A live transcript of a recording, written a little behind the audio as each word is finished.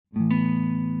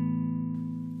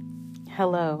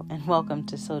Hello and welcome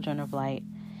to Sojourner of Light,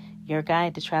 your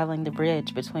guide to traveling the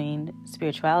bridge between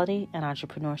spirituality and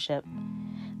entrepreneurship.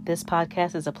 This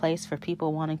podcast is a place for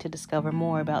people wanting to discover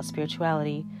more about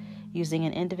spirituality, using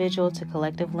an individual to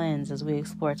collective lens as we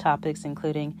explore topics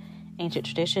including ancient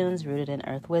traditions rooted in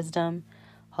earth wisdom,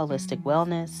 holistic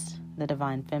wellness, the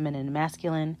divine feminine and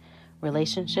masculine,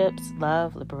 relationships,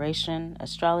 love, liberation,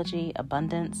 astrology,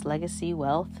 abundance, legacy,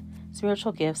 wealth,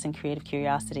 spiritual gifts, and creative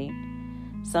curiosity.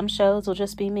 Some shows will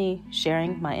just be me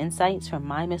sharing my insights from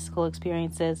my mystical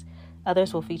experiences.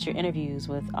 Others will feature interviews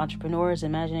with entrepreneurs,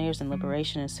 imaginators, and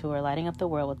liberationists who are lighting up the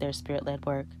world with their spirit-led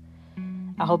work.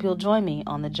 I hope you'll join me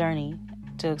on the journey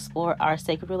to explore our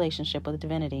sacred relationship with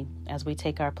divinity as we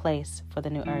take our place for the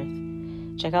new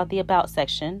earth. Check out the About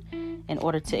section in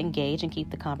order to engage and keep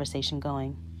the conversation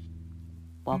going.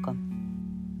 Welcome.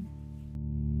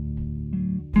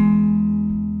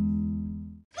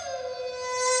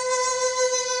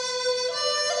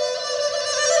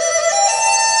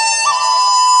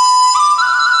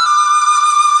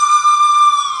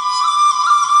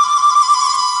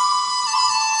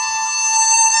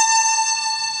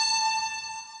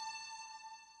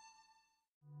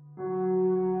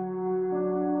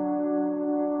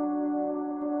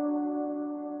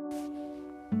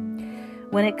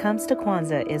 When it comes to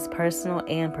Kwanzaa, it's personal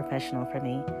and professional for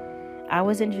me. I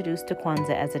was introduced to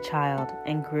Kwanzaa as a child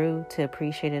and grew to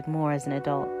appreciate it more as an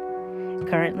adult.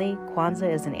 Currently,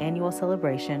 Kwanzaa is an annual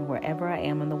celebration wherever I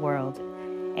am in the world,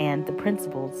 and the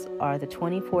principles are the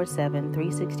 24/7,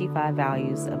 365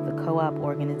 values of the co-op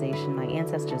organization my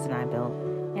ancestors and I built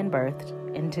and birthed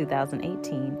in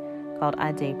 2018 called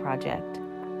Ade Project.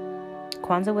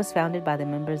 Kwanzaa was founded by the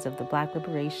members of the Black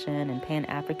Liberation and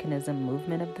Pan-Africanism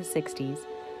movement of the 60s,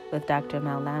 with Dr.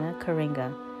 Maulana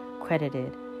Karenga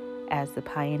credited as the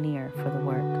pioneer for the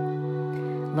work.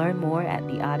 Learn more at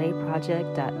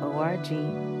theadeproject.org,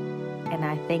 and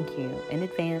I thank you in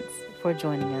advance for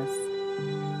joining us.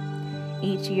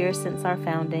 Each year since our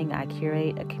founding, I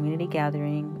curate a community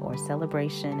gathering or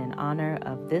celebration in honor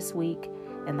of this week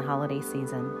in the holiday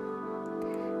season.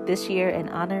 This year, in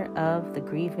honor of the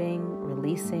grieving,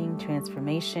 releasing,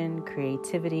 transformation,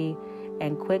 creativity,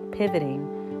 and quick pivoting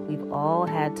we've all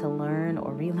had to learn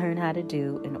or relearn how to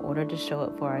do in order to show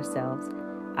up for ourselves,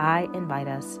 I invite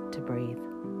us to breathe.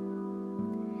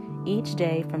 Each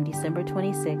day from December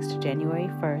 26th to January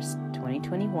 1st,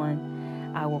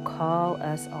 2021, I will call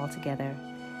us all together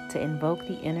to invoke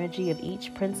the energy of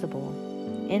each principle,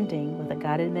 ending with a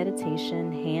guided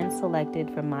meditation hand-selected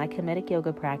from my Kemetic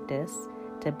yoga practice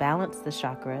to balance the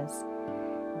chakras,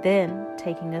 then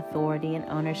taking authority and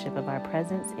ownership of our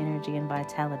presence, energy, and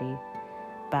vitality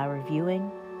by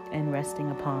reviewing and resting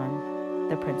upon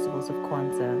the principles of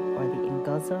Kwanzaa, or the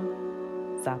Ngozo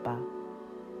Zapa.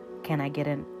 Can I get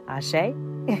an Ashe?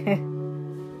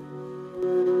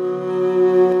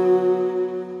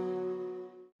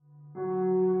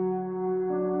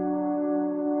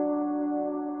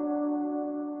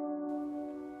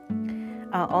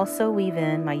 I'll also weave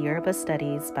in my Yoruba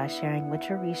studies by sharing which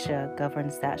Orisha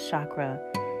governs that chakra,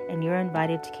 and you're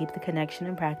invited to keep the connection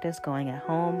and practice going at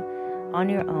home, on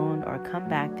your own, or come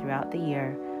back throughout the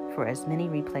year for as many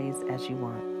replays as you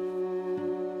want.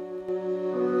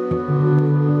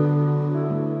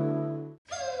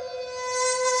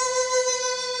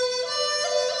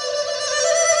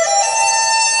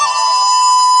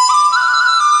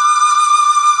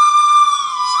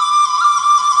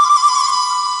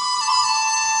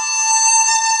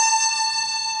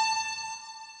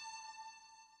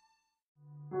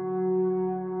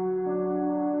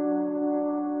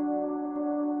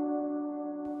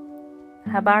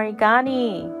 Habari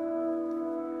gani?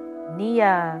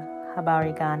 Nia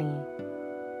habari gani.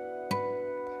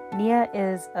 Nia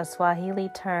is a Swahili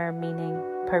term meaning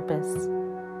purpose.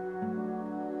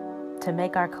 To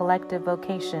make our collective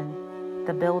vocation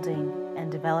the building and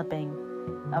developing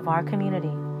of our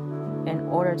community in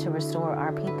order to restore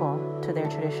our people to their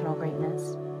traditional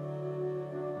greatness.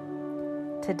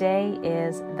 Today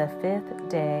is the 5th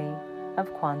day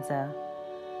of Kwanzaa,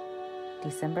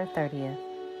 December 30th.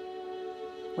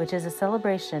 Which is a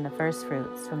celebration of first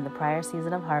fruits from the prior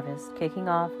season of harvest, kicking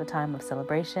off a time of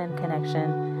celebration,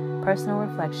 connection, personal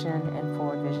reflection, and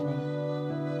forward visioning.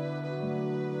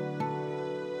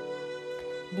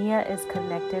 Nia is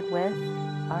connected with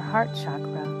our heart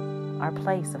chakra, our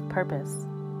place of purpose.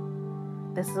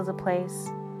 This is a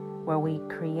place where we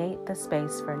create the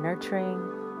space for nurturing,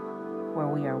 where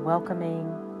we are welcoming,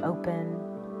 open,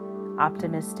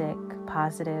 optimistic,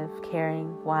 positive,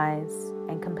 caring, wise,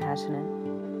 and compassionate.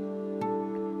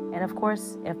 And of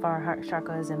course, if our heart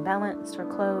chakra is imbalanced or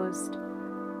closed,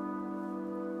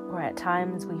 or or at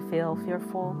times we feel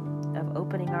fearful of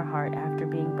opening our heart after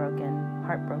being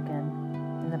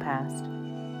heartbroken in the past,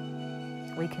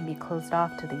 we can be closed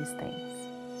off to these things.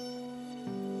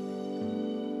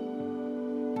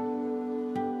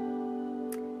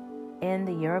 In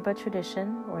the Yoruba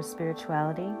tradition or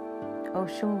spirituality,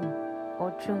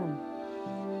 Ochun,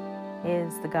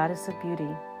 is the goddess of beauty.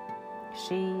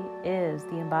 She is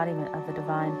the embodiment of the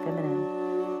divine feminine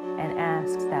and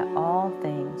asks that all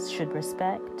things should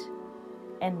respect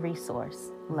and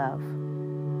resource love.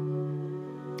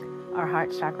 Our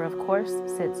heart chakra, of course,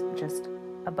 sits just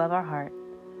above our heart,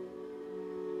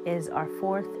 is our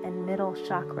fourth and middle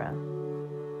chakra,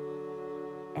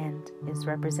 and is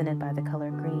represented by the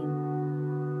color green.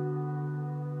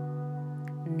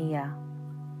 Nia.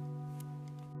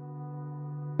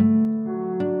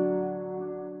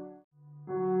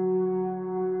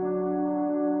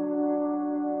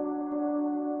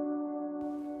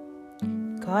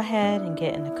 Go ahead and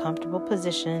get in a comfortable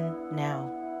position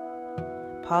now.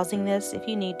 Pausing this if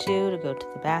you need to go to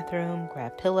the bathroom,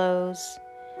 grab pillows,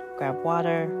 grab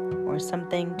water, or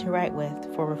something to write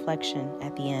with for reflection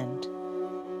at the end.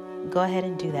 Go ahead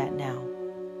and do that now.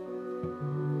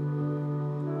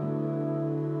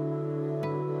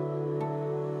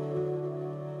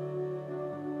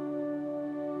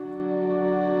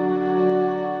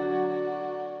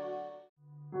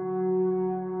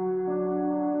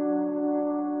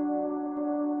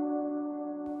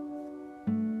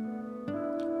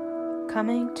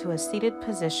 Coming to a seated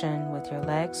position with your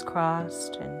legs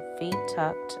crossed and feet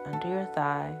tucked under your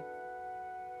thigh,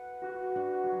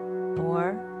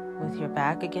 or with your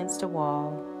back against a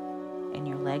wall and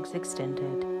your legs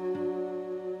extended,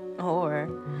 or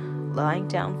lying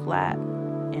down flat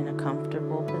in a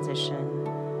comfortable position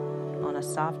on a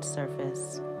soft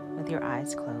surface with your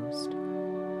eyes closed.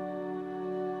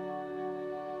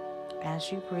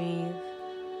 As you breathe,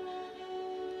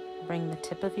 bring the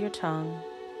tip of your tongue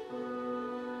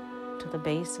to the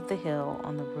base of the hill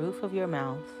on the roof of your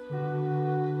mouth,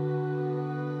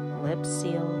 lips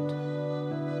sealed.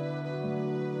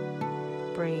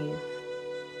 Breathe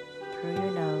through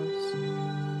your nose.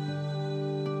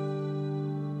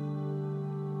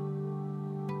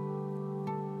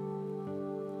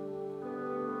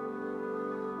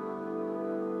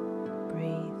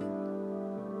 Breathe.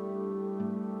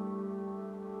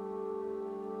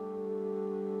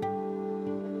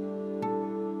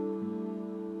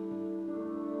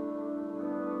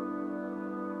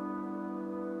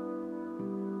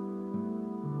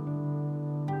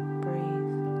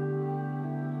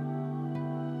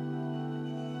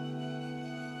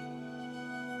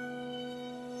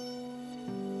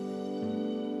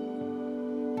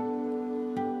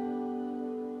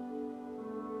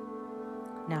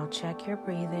 Now check your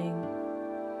breathing.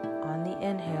 On the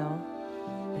inhale,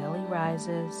 belly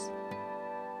rises,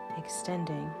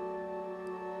 extending.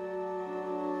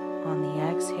 On the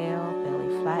exhale, belly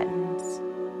flattens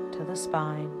to the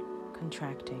spine,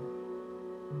 contracting.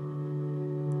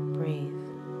 Breathe.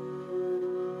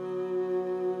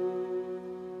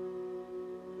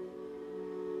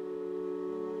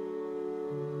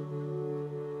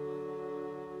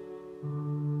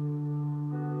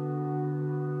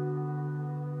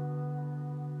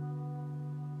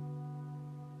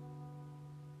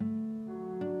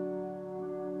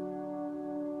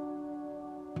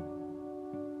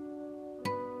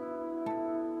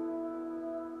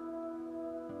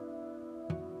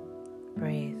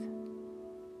 Breathe.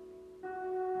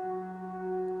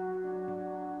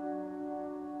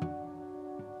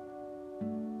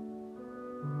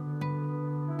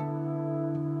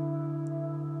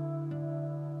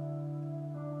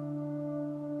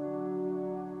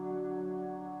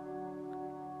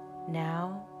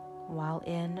 Now, while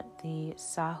in the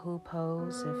Sahu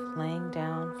pose if laying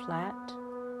down flat,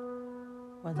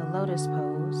 or the lotus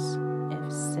pose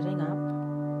if sitting up,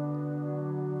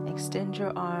 extend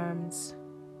your arms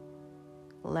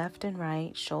left and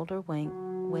right, shoulder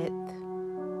width,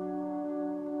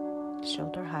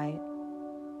 shoulder height.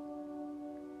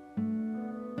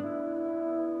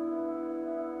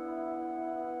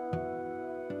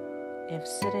 If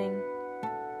sitting,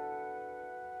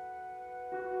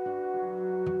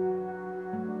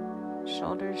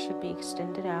 shoulders should be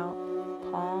extended out,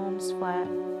 palms flat,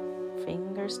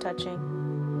 fingers touching.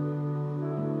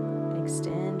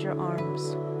 Extend your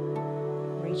arms,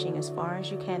 reaching as far as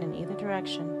you can in either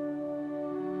direction.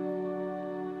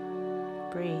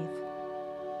 Breathe.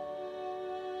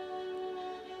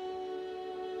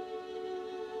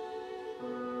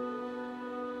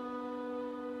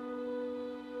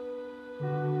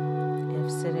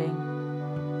 If sitting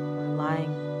or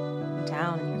lying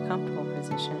down in your comfortable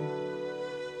position.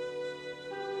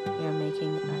 You're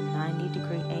making a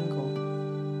 90-degree angle.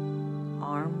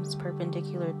 Arms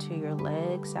perpendicular to your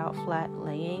legs, out flat,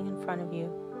 laying in front of you.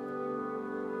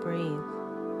 Breathe.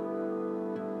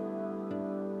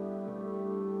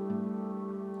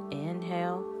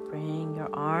 Inhale, bring your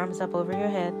arms up over your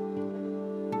head.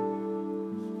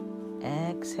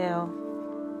 Exhale,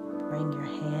 bring your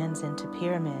hands into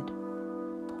pyramid.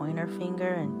 Pointer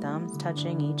finger and thumbs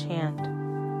touching each hand.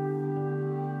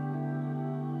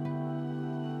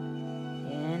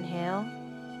 Inhale,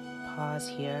 pause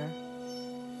here,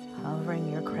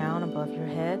 hovering your crown above your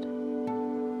head.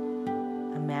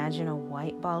 Imagine a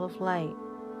white ball of light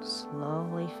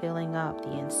slowly filling up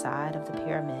the inside of the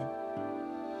pyramid,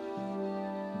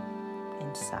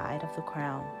 inside of the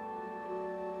crown.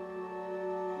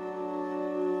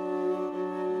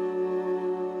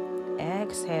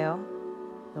 Exhale,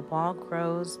 the ball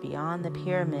grows beyond the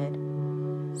pyramid.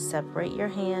 Separate your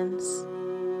hands.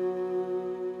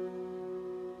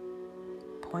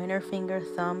 Pointer finger,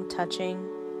 thumb touching.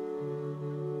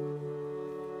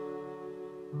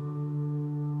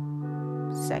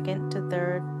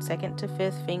 Second to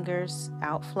fifth fingers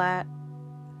out flat.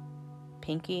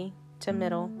 Pinky to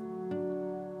middle.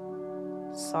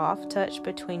 Soft touch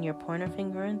between your pointer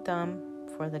finger and thumb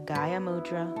for the Gaya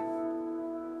Mudra.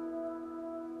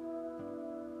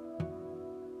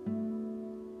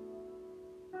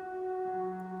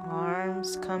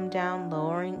 Arms come down,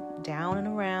 lowering down and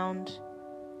around.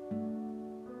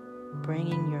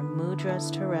 Bringing your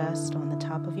mudras to rest on the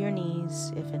top of your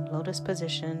knees if in lotus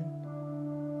position.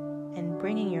 And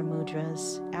bringing your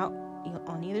mudras out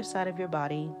on either side of your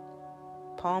body,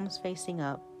 palms facing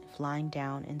up if lying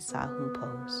down in Sahu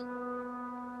pose.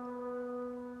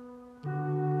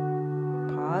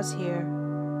 Pause here.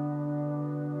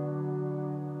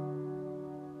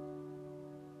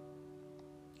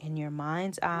 In your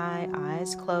mind's eye,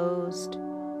 eyes closed,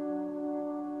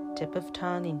 tip of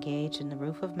tongue engaged in the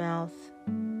roof of mouth,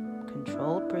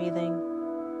 controlled breathing.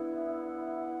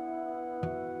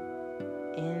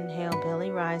 Inhale,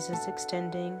 belly rises,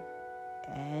 extending.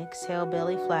 Exhale,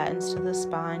 belly flattens to the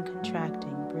spine,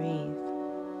 contracting. Breathe.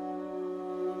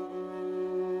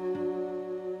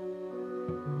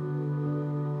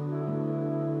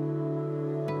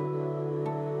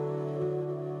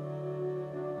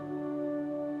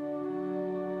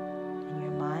 In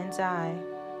your mind's eye,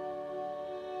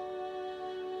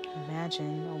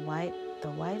 imagine the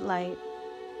white light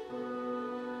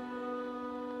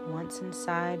once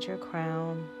inside your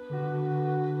crown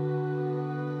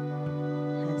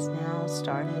has now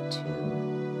started to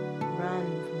run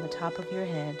from the top of your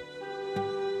head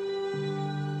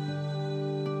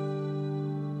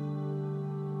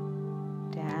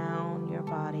down your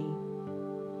body,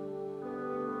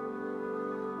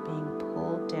 being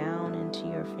pulled down into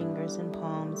your fingers and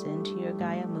palms, into your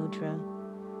Gaya Mudra,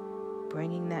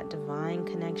 bringing that divine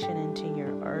connection into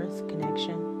your earth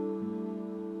connection.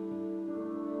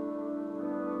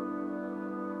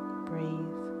 Breathe.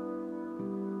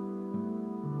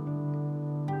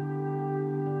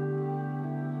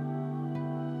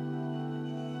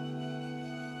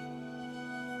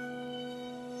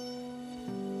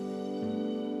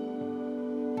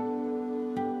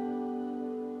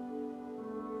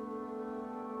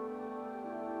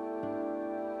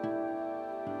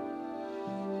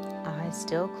 Eyes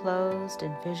still closed,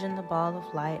 envision the ball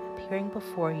of light appearing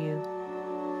before you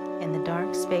in the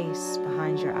dark space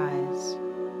behind your eyes.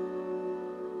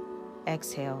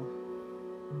 Exhale.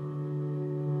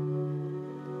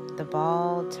 The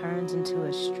ball turns into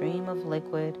a stream of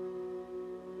liquid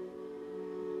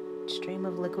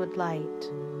light,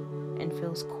 and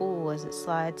feels cool as it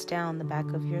slides down the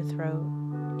back of your throat.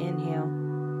 Inhale.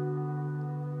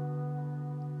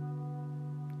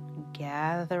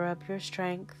 Gather up your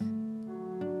strength.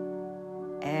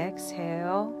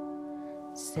 Exhale.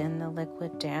 Send the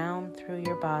liquid down through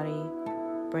your body,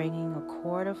 bringing a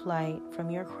cord of light from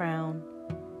your crown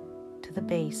to the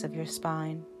base of your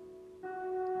spine.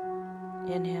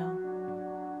 Inhale.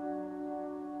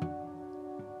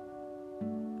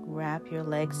 Wrap your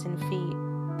legs and feet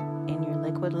in your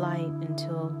liquid light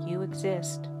until you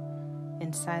exist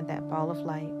inside that ball of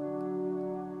light.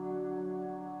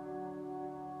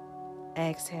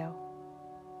 Exhale.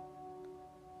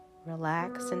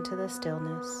 Relax into the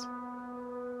stillness.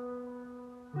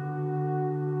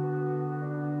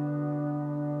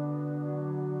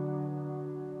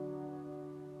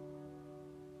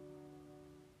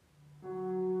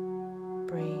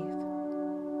 Breathe.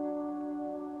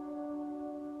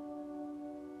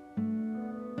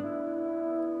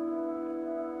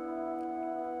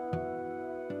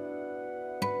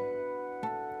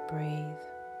 Breathe.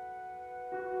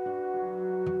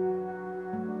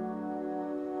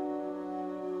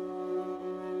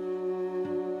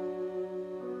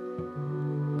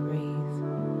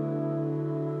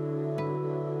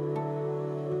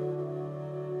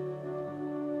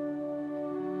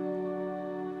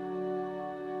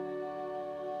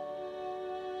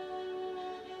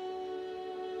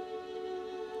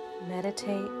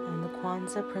 Meditate on the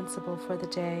Kwanzaa principle for the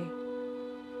day,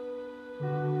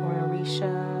 or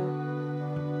Orisha,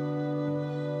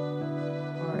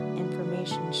 or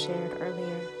information shared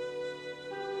earlier,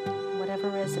 whatever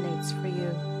resonates for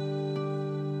you.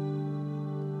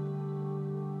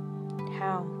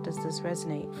 How does this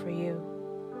resonate for you?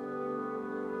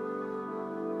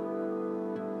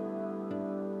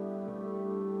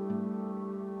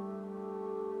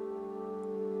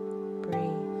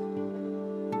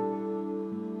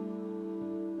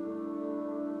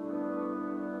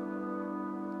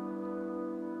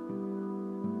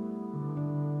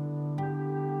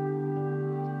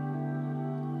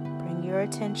 Your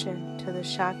attention to the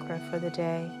chakra for the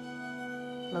day,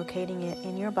 locating it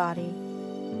in your body.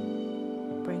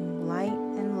 Bring light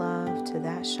and love to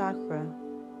that chakra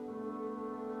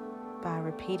by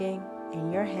repeating in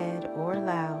your head or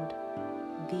loud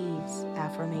these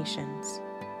affirmations.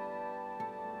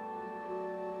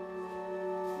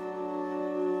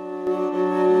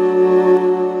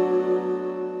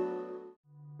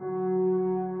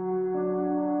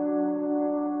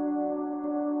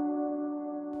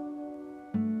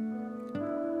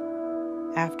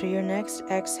 After your next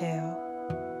exhale,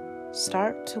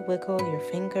 start to wiggle your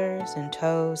fingers and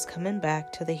toes, coming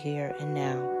back to the here and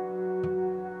now.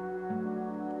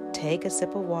 Take a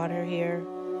sip of water here.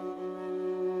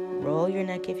 Roll your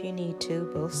neck if you need to,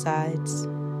 both sides.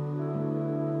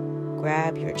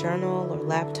 Grab your journal or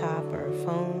laptop or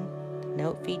phone, the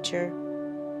note feature,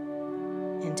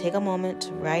 and take a moment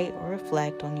to write or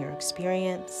reflect on your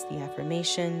experience, the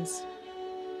affirmations,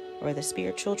 or the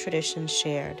spiritual traditions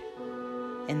shared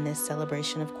in this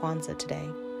celebration of Kwanzaa today.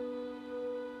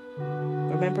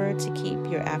 Remember to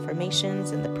keep your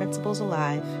affirmations and the principles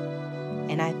alive,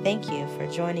 and I thank you for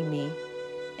joining me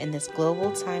in this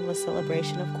global timeless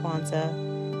celebration of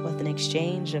Kwanzaa with an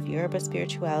exchange of Yoruba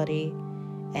spirituality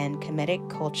and Kemetic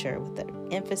culture with an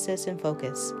emphasis and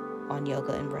focus on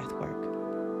yoga and breathwork.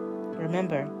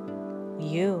 Remember,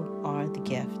 you are the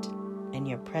gift, and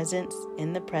your presence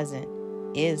in the present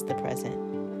is the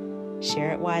present.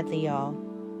 Share it widely, y'all.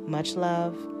 Much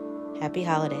love, happy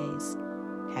holidays,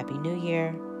 happy new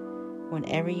year.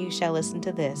 Whenever you shall listen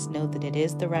to this, know that it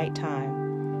is the right time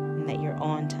and that you're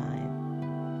on time.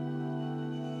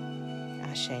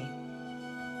 Ashe.